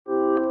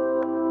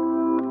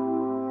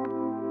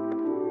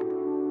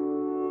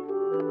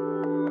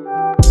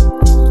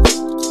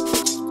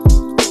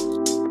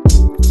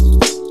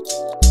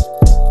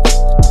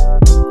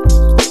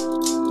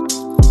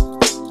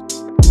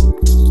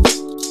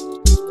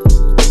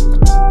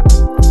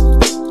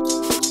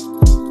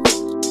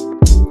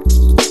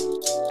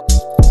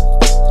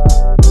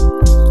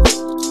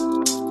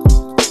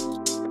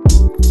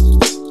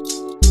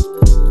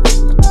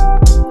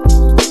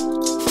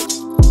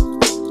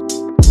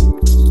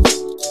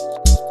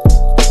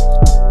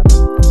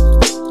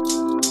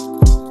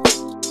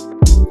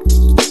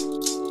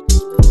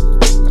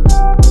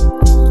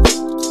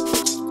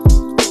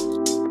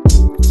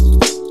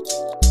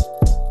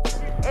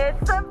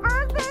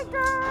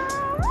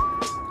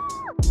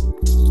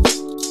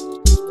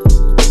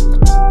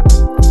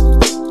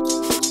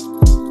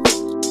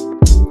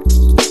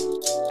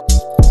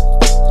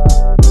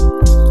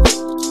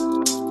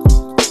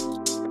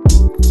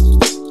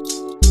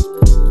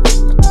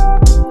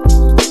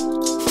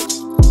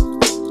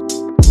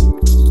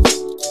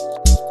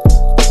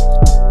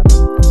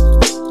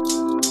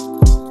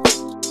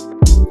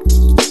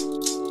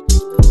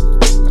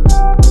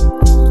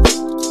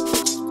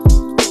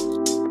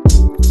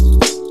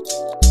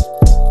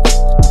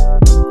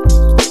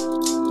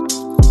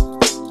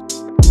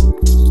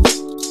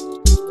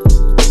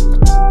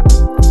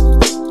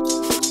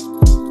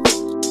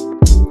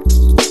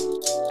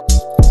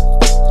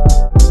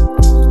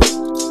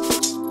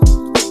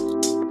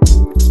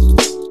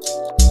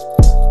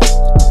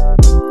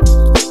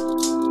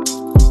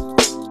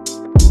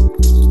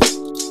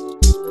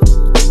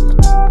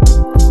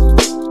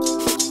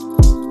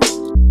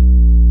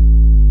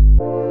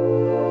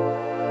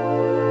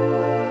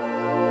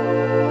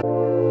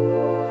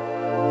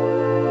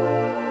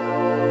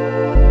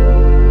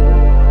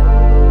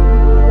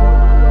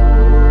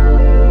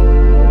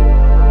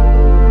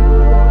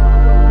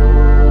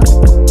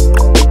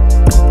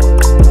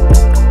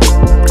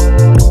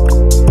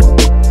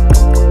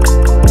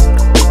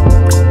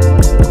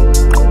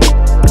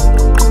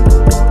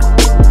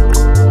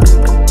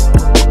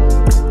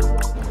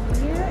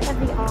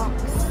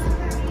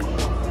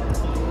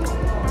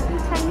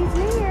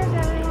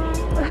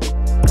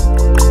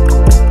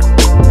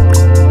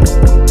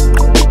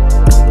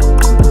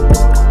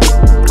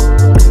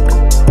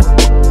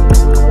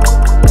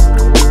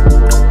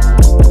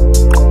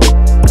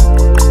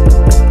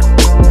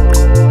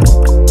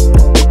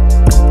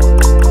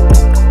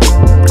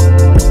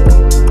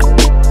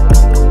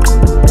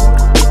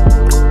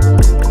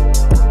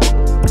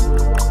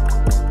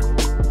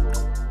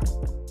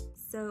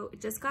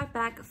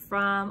back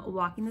from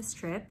walking the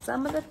strip.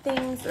 Some of the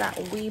things that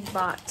we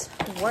bought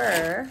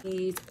were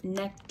these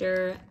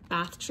nectar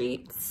bath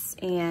treats,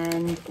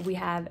 and we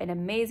have an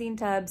amazing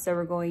tub, so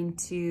we're going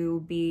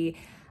to be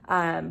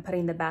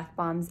putting the bath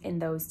bombs in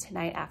those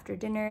tonight after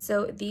dinner.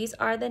 So these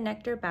are the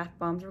nectar bath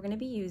bombs we're going to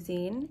be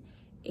using,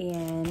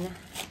 and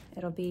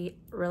it'll be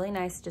really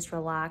nice to just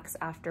relax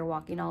after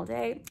walking all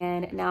day.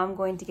 And now I'm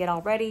going to get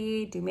all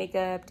ready, do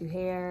makeup, do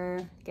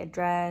hair, get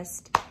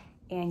dressed,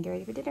 and get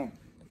ready for dinner.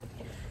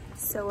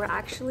 So we're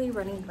actually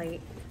running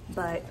late,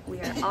 but we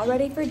are all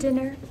ready for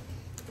dinner.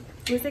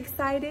 Who's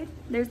excited?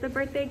 There's the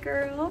birthday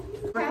girl.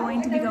 We're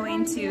going to be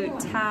going to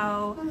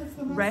Tao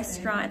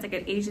restaurant. It's like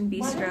an Asian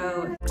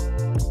bistro.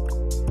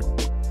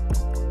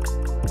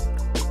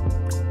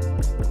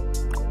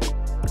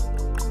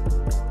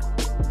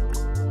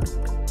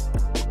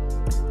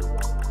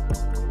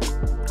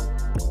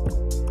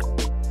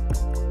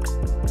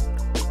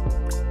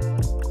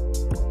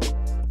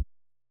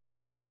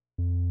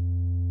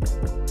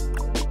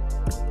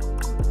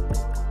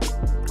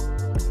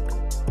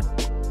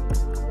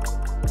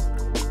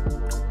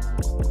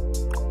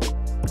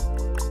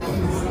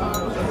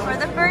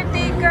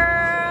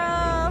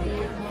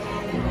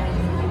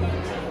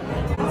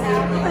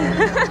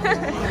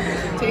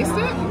 Taste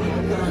it?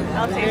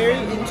 I'll taste Very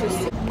it.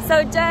 interesting.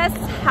 So Jess,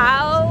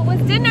 how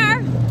was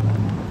dinner?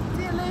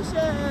 Delicious.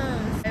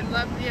 I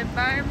love the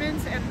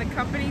environment and the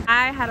company.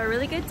 I had a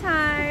really good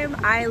time.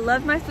 I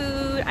love my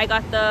food. I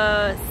got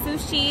the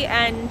sushi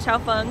and chow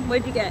fung. What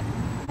did you get?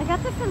 I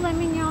got the filet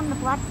mignon, the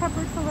black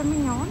pepper filet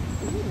mignon.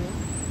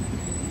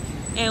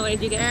 And what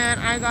did you get? And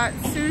I got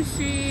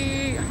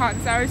sushi, hot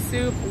and sour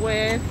soup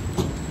with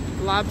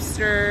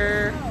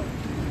lobster.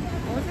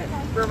 What was it?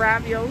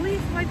 Ravioli,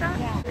 something like that?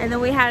 Yeah. And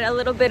then we had a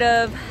little bit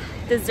of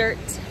dessert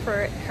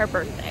for her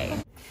birthday.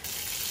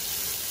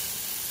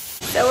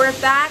 So we're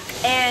back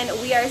and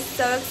we are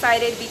so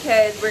excited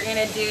because we're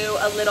gonna do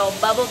a little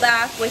bubble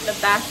bath with the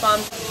bath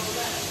bomb.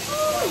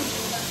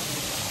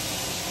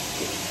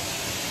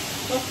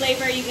 What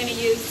flavor are you gonna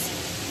use?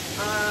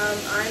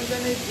 I'm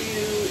gonna do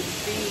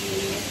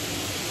the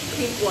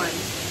pink one.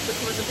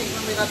 Which was the pink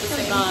one? We got the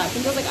same. I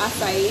think it was like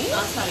acai.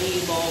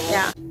 Acai bowl.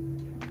 Yeah.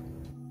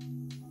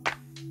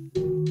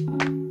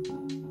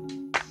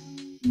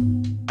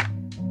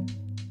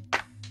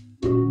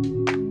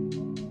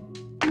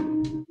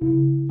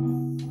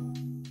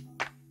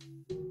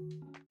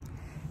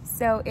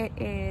 So it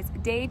is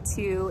day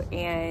 2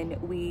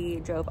 and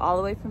we drove all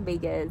the way from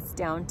Vegas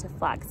down to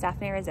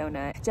Flagstaff in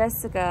Arizona.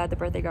 Jessica, the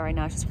birthday girl right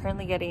now, she's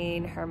currently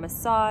getting her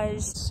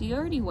massage. She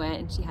already went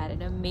and she had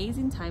an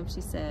amazing time,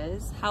 she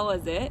says. How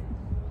was it?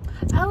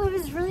 Oh, it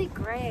was really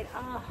great.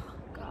 Oh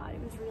God, it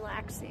was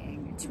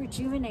relaxing. It's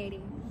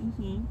rejuvenating.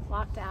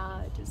 Walked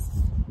out, just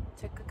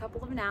took a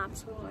couple of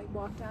naps when I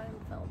walked out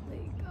and felt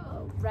like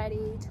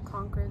ready to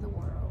conquer the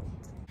world.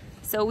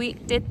 So we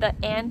did the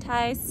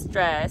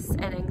anti-stress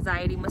and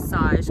anxiety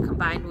massage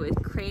combined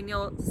with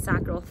cranial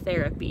sacral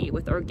therapy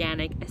with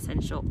organic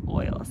essential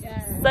oils.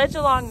 Yes. Such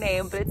a long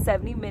name, but it's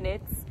 70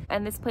 minutes.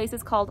 And this place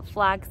is called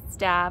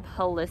Flagstaff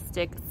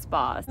Holistic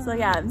Spa. So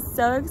yeah, I'm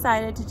so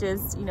excited to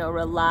just, you know,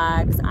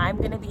 relax. I'm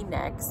gonna be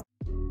next.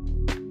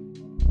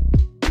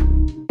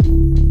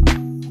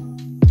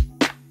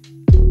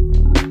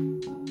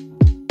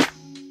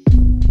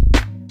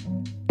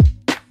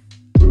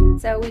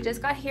 So we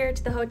just got here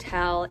to the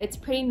hotel. It's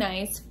pretty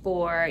nice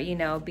for, you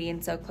know,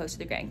 being so close to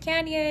the Grand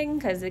Canyon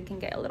because it can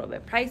get a little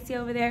bit pricey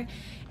over there.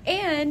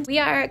 And we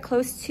are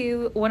close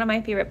to one of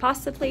my favorite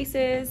pasta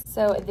places.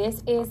 So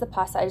this is the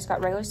pasta. I just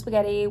got regular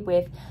spaghetti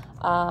with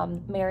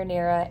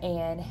marinara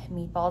and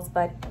meatballs,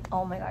 but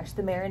oh my gosh,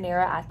 the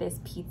marinara at this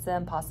pizza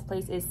and pasta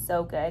place is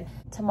so good.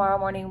 Tomorrow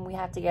morning we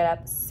have to get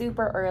up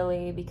super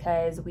early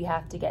because we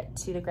have to get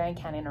to the Grand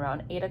Canyon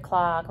around 8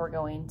 o'clock. We're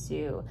going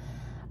to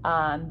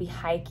be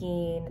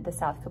hiking the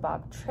South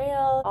Kaibab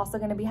trail. Also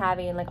going to be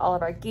having like all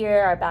of our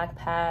gear, our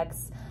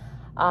backpacks,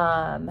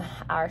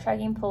 our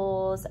trekking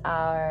poles,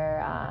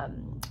 our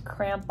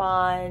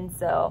crampons.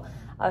 So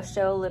I'll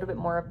show a little bit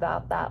more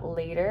about that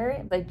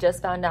later. I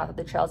just found out that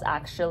the trail is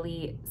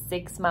actually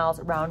 6 miles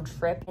round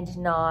trip and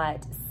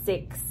not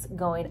 6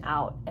 going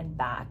out and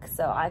back.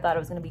 So I thought it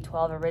was going to be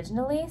 12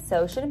 originally,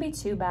 so it shouldn't be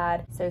too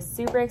bad. So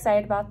super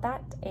excited about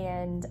that,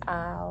 and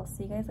I'll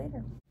see you guys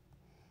later.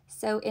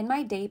 So in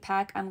my day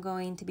pack, I'm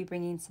going to be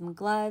bringing some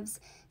gloves,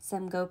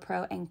 some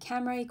GoPro and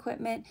camera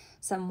equipment,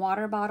 some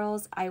water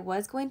bottles. I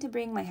was going to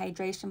bring my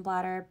hydration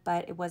bladder,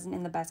 but it wasn't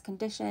in the best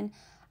condition.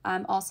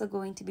 I'm also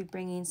going to be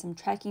bringing some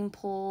trekking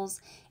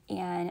poles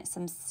and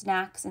some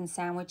snacks and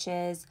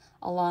sandwiches,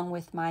 along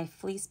with my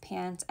fleece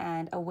pants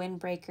and a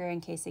windbreaker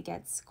in case it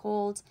gets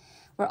cold.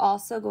 We're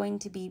also going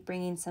to be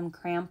bringing some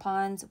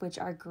crampons, which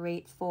are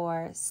great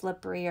for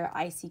slippery or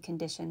icy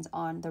conditions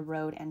on the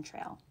road and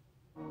trail.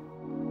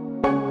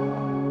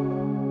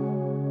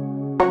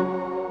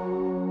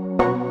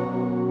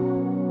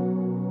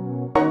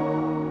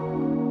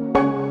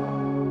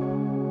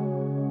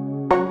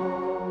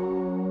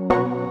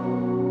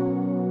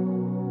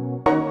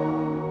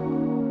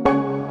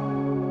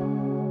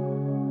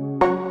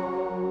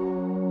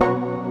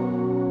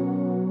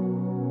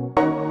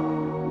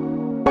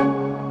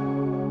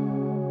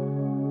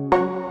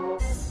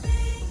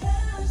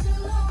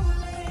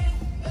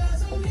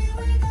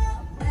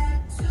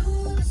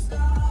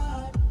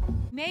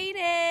 made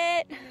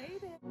it.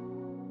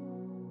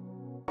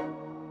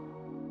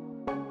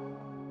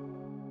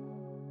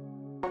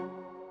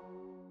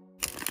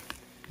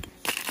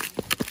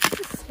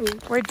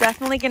 We're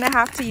definitely gonna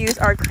have to use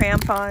our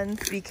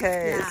crampons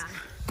because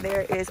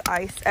there is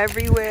ice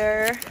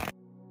everywhere.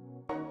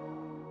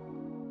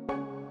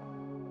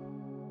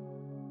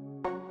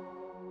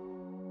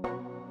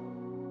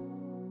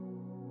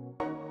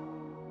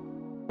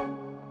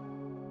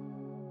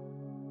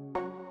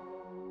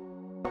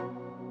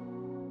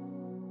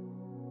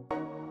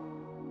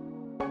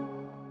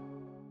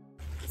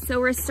 So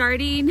we're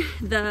starting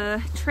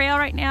the trail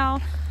right now,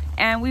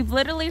 and we've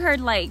literally heard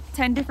like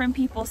 10 different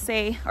people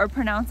say or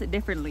pronounce it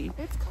differently.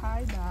 It's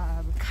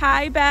Kaibab.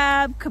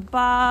 Kaibab,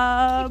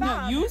 kebab.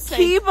 No, you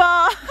say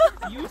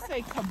kebab. You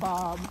say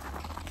kebab.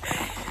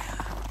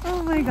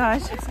 Oh my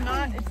gosh. It's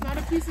not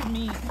a piece of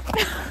meat.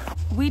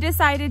 We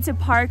decided to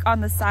park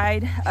on the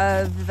side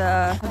of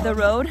the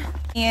road,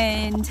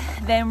 and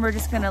then we're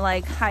just gonna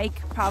like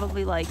hike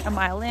probably like a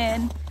mile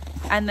in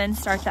and then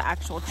start the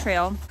actual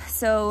trail.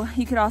 So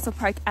you could also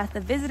park at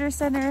the visitor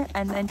center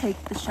and then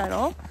take the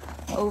shuttle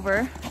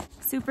over.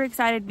 Super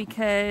excited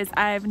because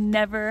I've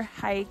never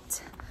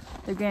hiked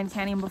the Grand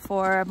Canyon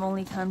before. I've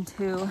only come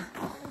to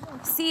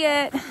see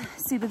it,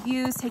 see the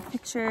views, take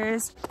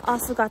pictures.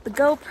 Also got the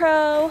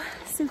GoPro,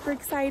 super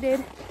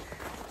excited.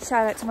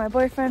 Shout out to my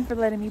boyfriend for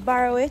letting me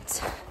borrow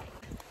it.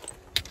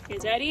 You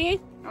guys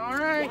ready? All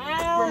right,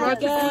 Yeah, we're about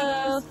to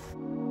go. do this.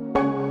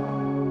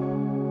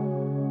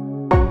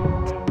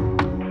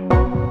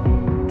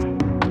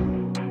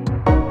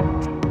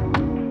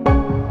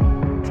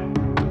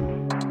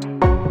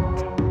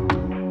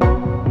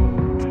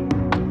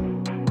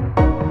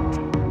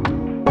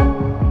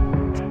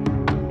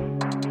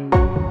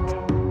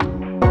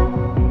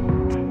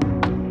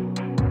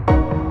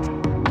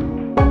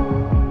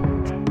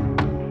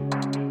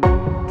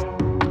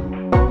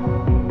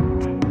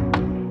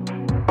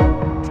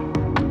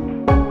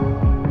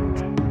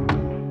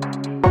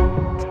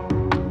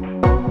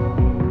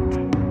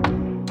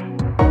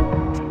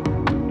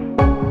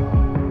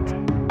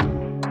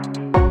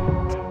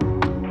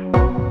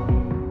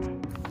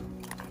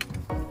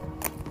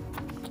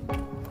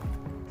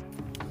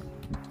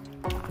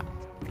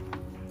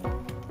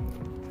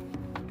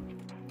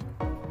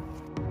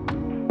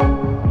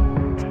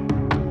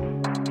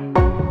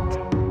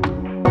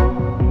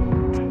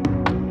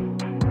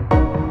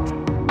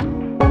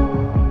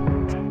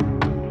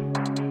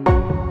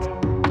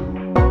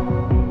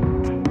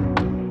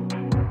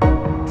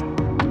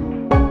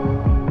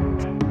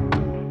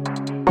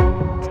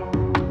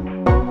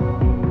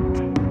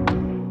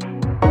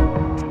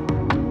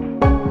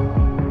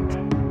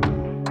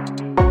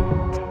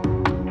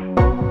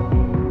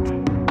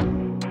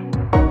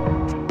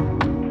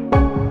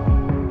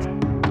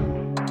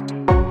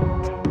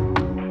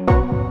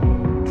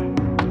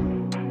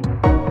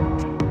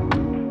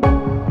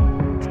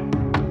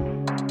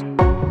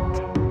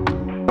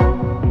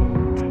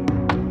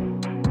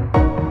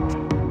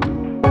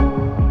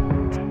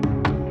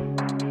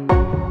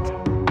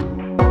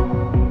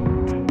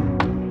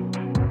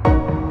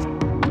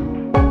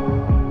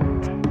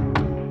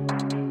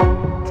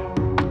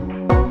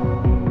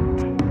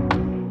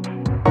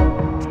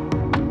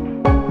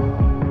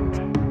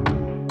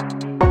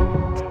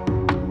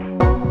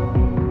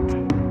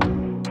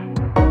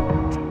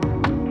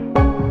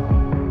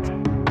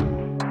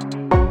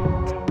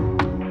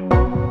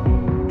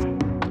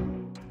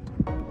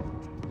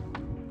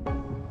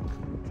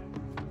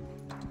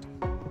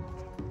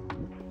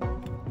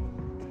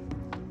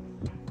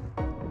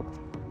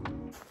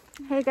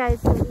 Hey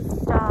guys, so we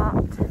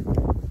stopped.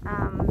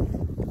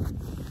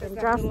 And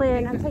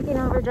Jocelyn, I'm taking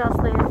over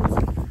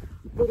Jocelyn's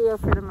video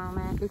for the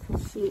moment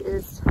because she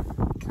is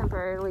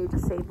temporarily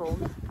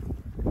disabled.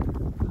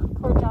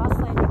 Poor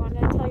Jocelyn, you want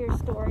to tell your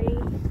story?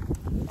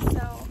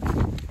 So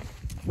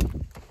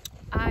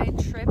I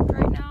tripped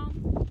right now.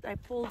 I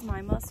pulled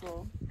my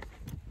muscle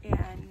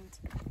and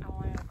I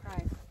wanted to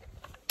cry.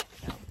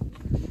 So,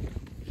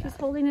 She's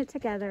holding it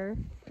together.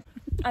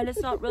 I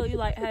just felt really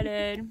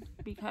lightheaded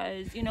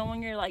because, you know,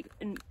 when you're like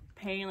in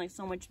pain, like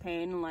so much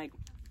pain, and like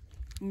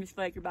you just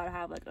feel like you're about to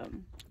have like a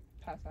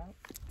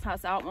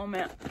pass out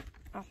moment.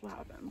 That's what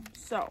happened.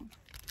 So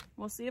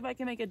we'll see if I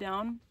can make it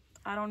down.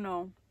 I don't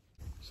know.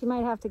 She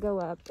might have to go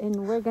up,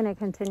 and we're gonna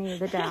continue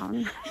the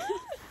down.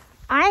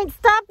 I ain't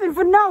stopping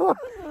for no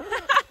one.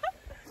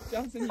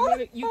 Johnson,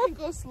 you can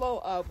go slow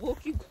up. We'll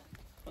keep.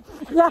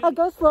 Yeah,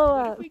 go slow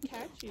What up. if we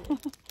catch you?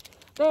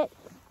 But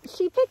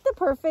she picked the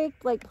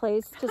perfect like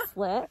place to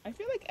slip. I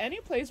feel like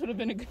any place would have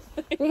been a good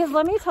place. Because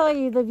let me tell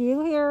you, the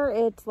view here,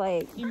 it's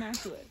like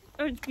Immaculate.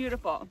 It's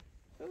beautiful.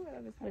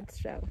 let's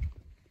show.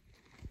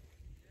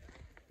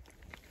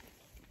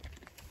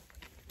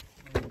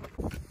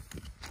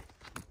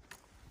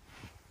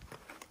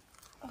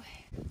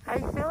 How are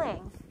you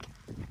feeling?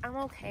 I'm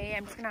okay.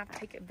 I'm just gonna have to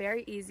take it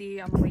very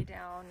easy on the way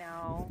down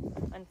now,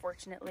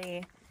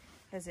 unfortunately,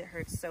 because it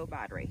hurts so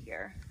bad right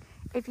here.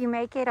 If you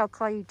make it, I'll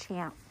call you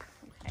champ.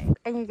 Okay.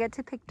 And you get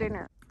to pick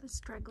dinner. The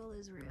struggle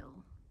is real.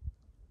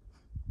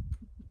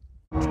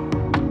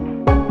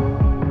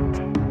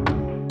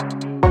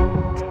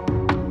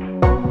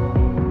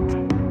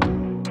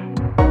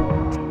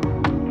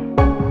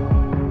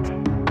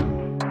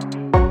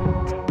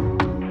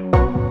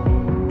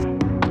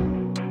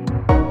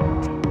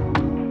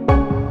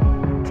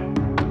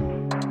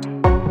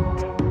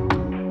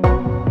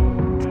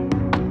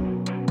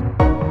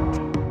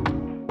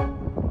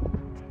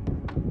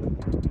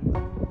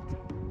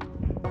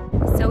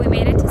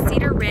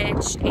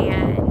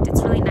 And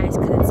it's really nice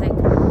because it's like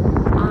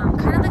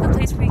kind of like a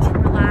place where you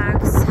can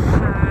relax,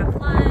 have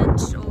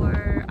lunch,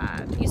 or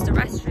use the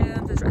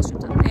restroom. There's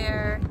restrooms up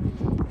there,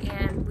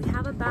 and we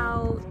have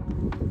about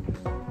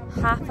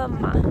half a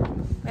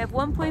mile. We have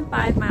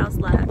 1.5 miles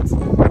left,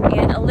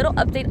 and a little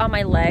update on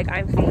my leg.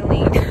 I'm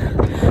feeling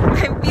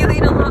I'm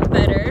feeling a lot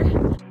better.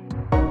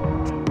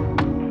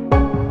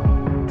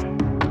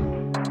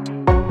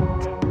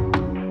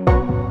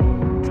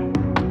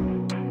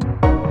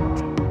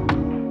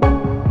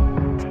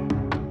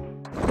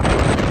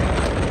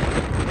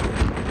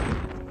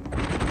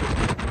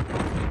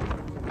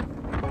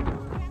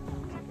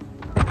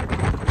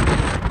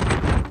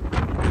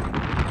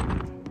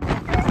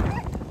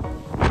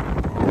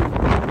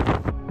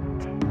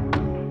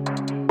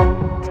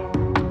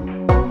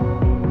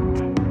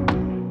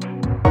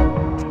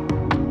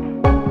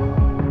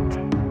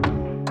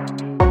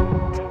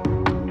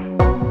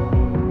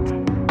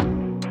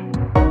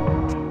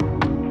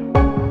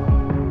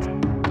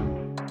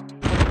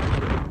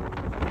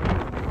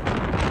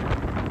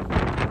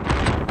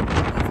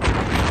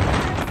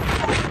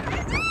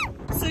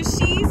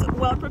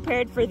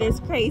 Prepared for this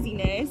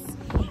craziness.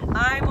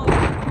 I'm over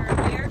here,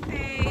 bare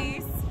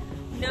face,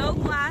 no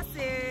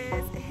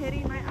glasses,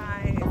 hitting my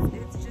eyes.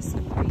 It's just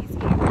crazy.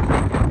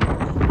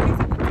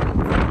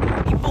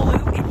 He blew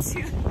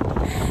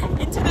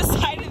into the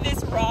side of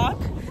this rock.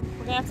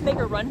 We're gonna have to make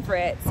a run for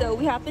it. So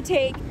we have to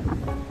take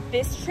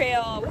this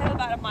trail. We have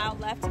about a mile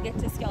left to get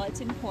to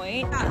Skeleton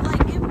Point.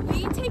 Like if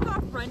we take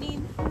off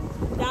running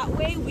that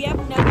way, we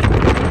have nothing to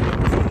do,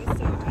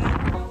 so I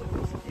don't know what we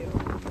should do.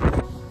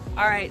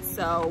 All right,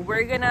 so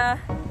we're gonna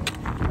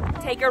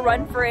take a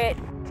run for it.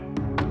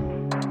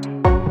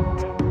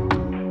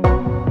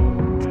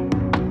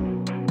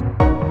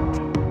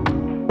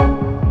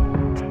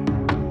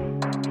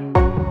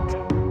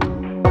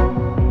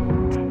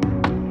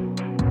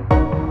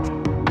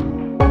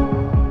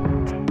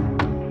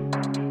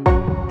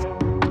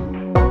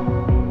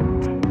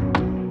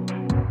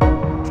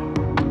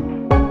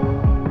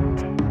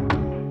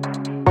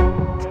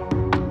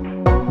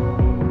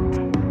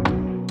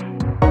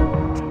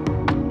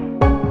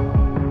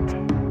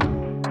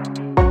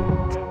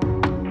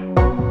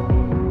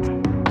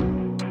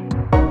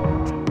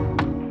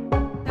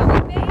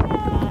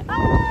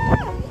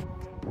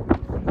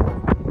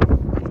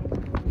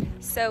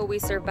 So we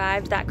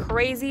survived that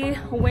crazy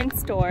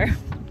windstorm.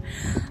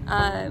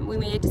 We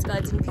made it to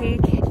Skeleton Peak.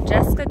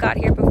 Jessica got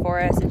here before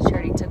us and she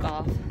already took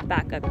off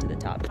back up to the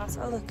top.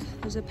 Also, look,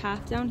 there's a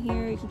path down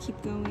here. You can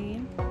keep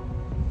going.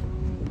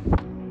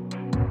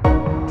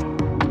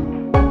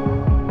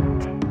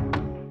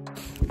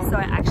 So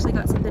I actually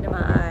got something in my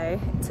eye.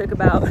 It took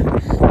about,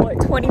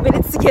 what, 20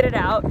 minutes to get it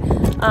out.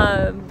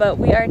 But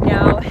we are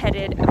now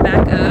headed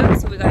back up.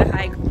 So we gotta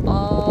hike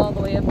all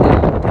the way up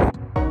there.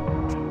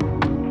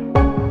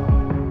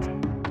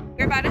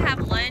 We're about to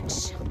have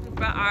lunch. We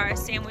brought our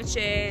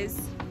sandwiches.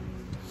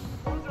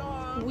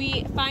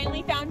 We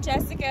finally found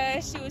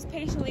Jessica. She was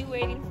patiently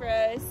waiting for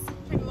us.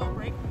 Take a little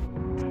break.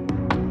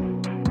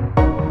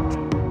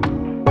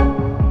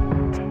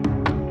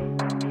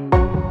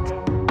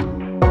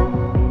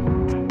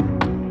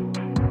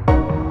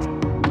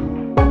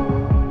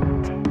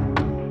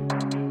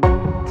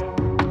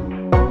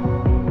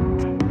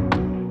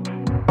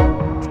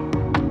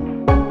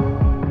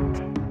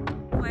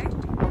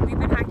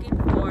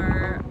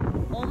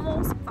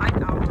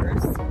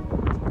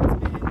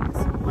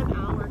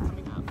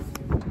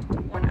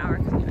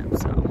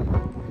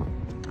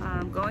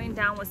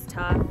 Down was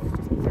tough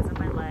just because of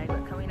my leg,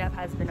 but coming up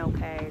has been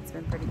okay. It's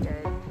been pretty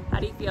good. How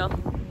do you feel?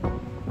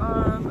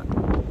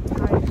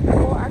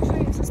 Well,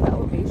 actually, it's just the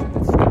elevation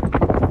that's you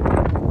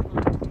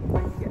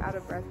get out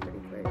of breath pretty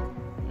quick.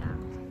 Yeah.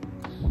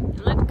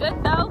 You look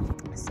good though.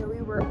 So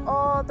we were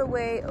all the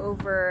way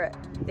over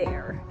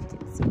there. You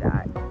can see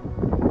that.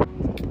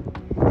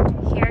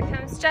 Here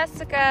comes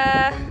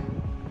Jessica.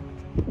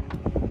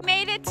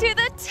 Made it to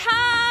the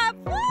top.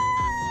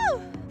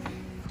 Woo!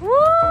 Woo!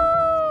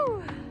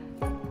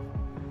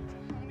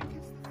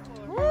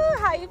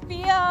 How you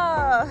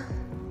feel?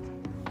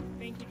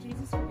 Thank you,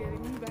 Jesus, for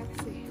getting me back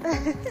safe.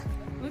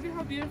 Look at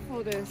how beautiful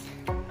it is.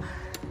 Oh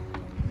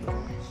my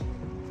gosh.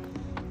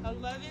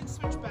 11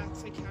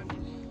 switchbacks I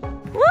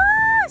counted. Woo!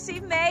 She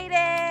made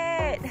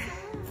it!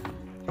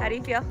 How do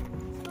you feel?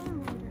 So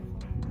wonderful.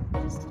 I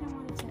just didn't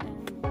want it to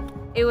end.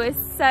 It was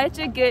such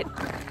a good...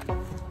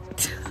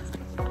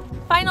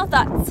 Final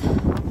thoughts.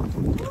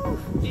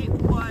 It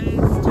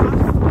was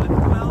tough, but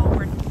well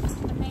worth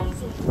it.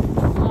 Amazing.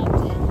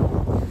 Loved it.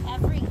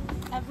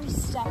 Every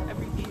step.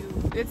 Every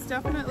view. It's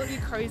definitely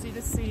crazy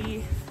to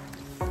see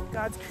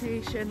God's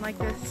creation like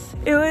this.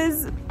 It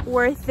was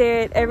worth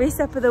it every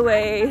step of the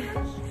way,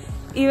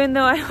 even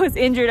though I was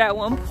injured at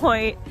one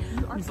point,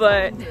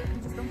 but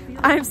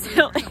I'm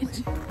still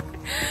injured.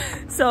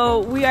 So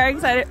we are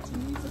excited. You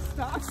need to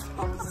stop.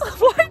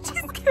 What?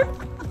 She's scared.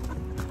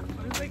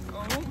 I was like,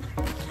 oh,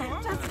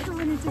 huh? That's the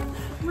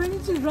when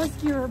did you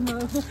rescue her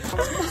mode?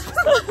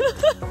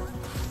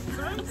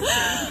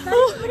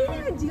 We didn't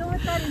even deal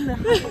with that in the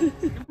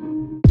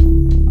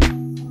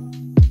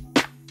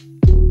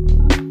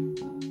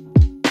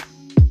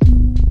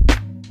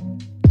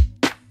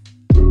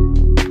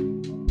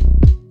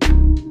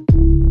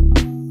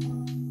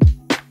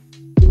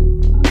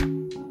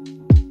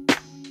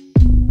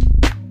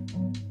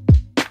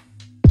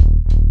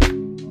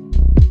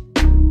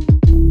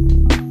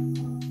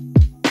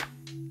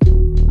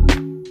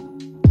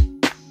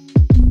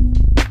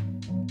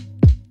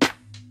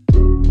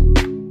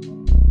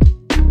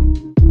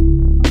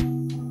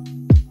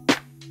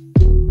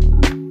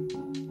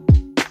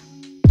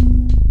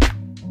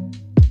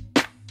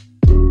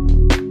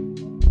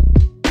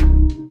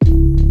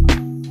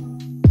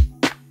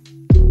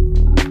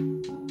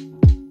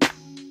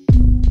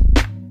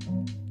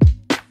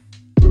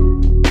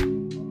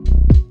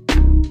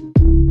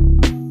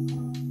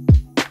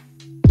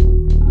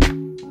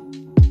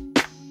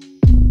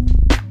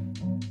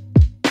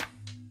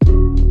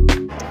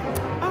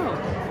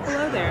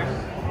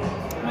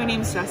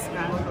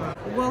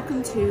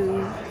Welcome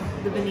to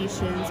the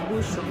Venetian's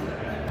Bouchon,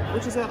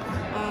 which is a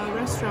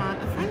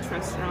restaurant, a French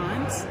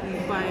restaurant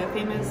by a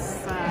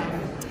famous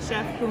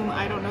chef whom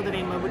I don't know the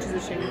name of, which is a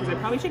shame because I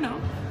probably should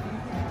know.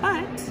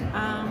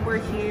 But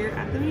we're here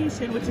at the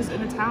Venetian, which is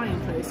an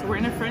Italian place. So we're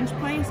in a French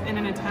place and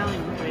an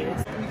Italian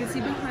place. You can see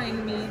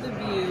behind me the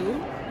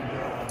view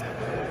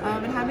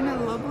and having a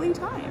lovely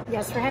time.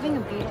 Yes, we're having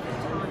a beautiful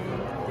time.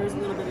 There's a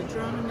little bit of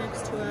drama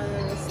next to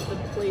us. The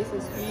place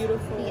is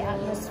beautiful. The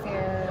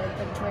atmosphere,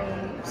 the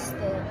drinks,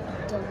 the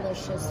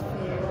delicious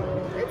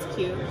food. It's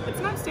cute.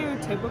 It's not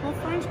stereotypical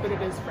French, but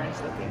it is French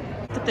looking.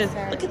 Look at this.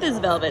 Look at this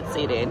velvet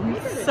seating.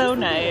 So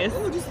nice.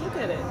 Oh, just look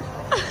at it.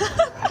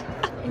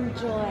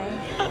 Enjoy.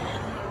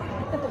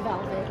 Look at the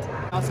velvet.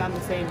 All sound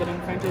the same, but in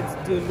French it's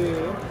de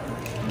l'eau.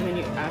 And then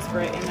you ask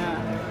for it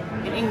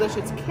in English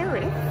it's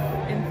carafe.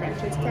 In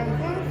French it's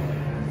carafe.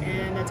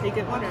 And that's how you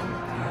get water.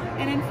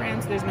 And in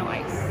France, there's no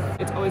ice.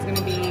 It's always going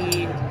to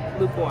be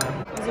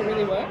lukewarm. Is it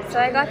really what? So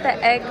I got the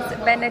eggs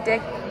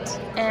Benedict,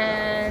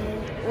 and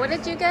what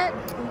did you get?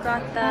 You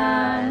got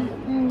the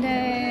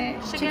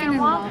chicken and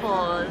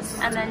waffles,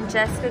 and then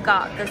Jessica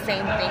got the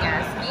same thing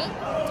as me.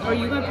 Oh,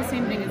 you got the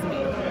same thing as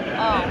me.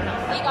 Oh,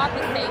 we got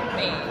the same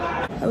thing.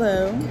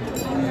 Hello.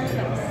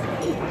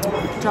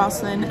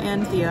 Jocelyn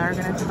and Thea are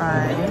going to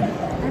try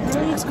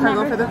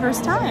escargot for the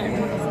first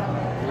time.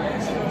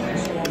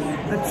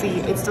 Let's see,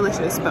 it's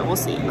delicious, but we'll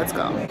see. Let's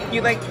go.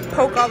 You like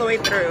poke all the way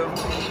through.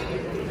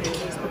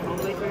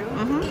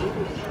 Mm-hmm.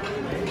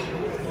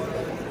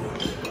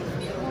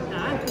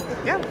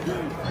 Yeah.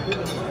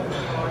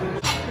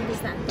 What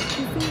is that?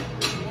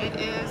 It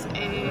is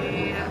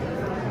a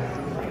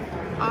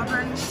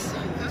Auburn.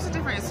 There's a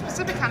different,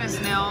 specific kind of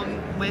snail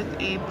with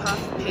a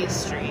puff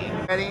pastry.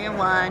 Ready?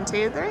 1,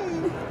 2, 3.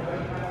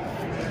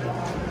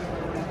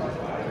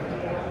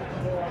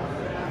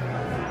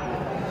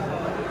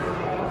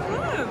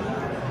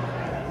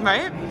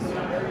 Right?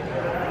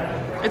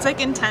 It's like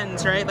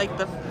intense, right? Like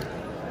the... I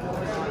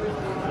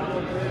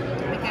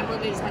can't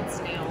believe I just had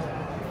snail.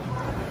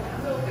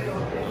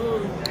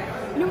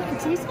 You know, it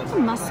tastes like a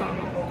mussel.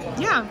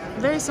 Yeah,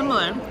 very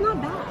similar. It's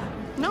not bad.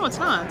 No, it's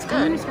not. It's I'm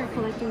good. gonna start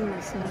collecting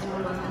the snails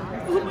on my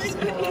mouth. Oh my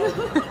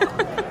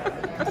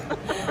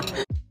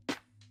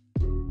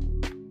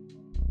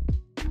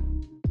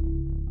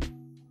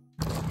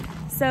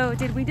So,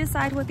 did we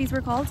decide what these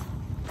were called?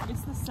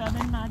 It's the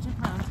 7 Magic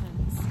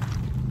Mountains.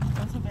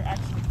 That's what they're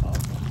actually called.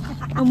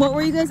 And what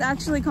were you guys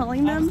actually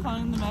calling I was them?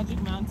 calling them the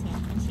Magic Mountain,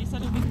 and she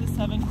said it was the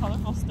 7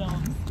 colorful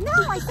stones. No,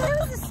 I thought it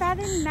was the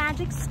 7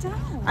 magic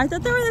stones. I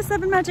thought they were the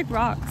 7 magic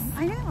rocks.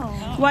 I know.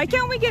 Why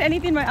can't we get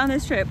anything right on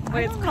this trip?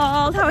 What it's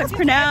called, how it's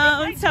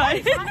pronounced, how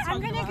it is.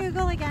 I'm gonna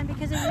Google again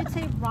because it would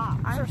say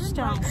rocks or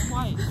stones.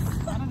 Twice.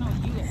 I don't know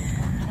what you get.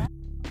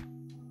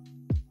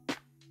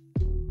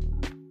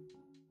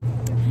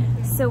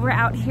 So we're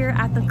out here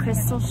at the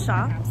crystal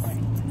shops,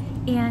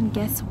 and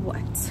guess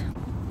what?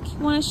 You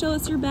want to show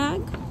us your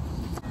bag?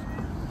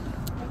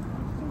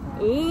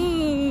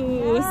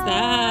 Ooh, what's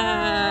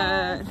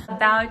that?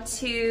 About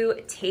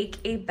to take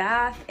a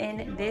bath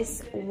in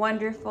this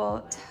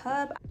wonderful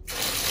tub.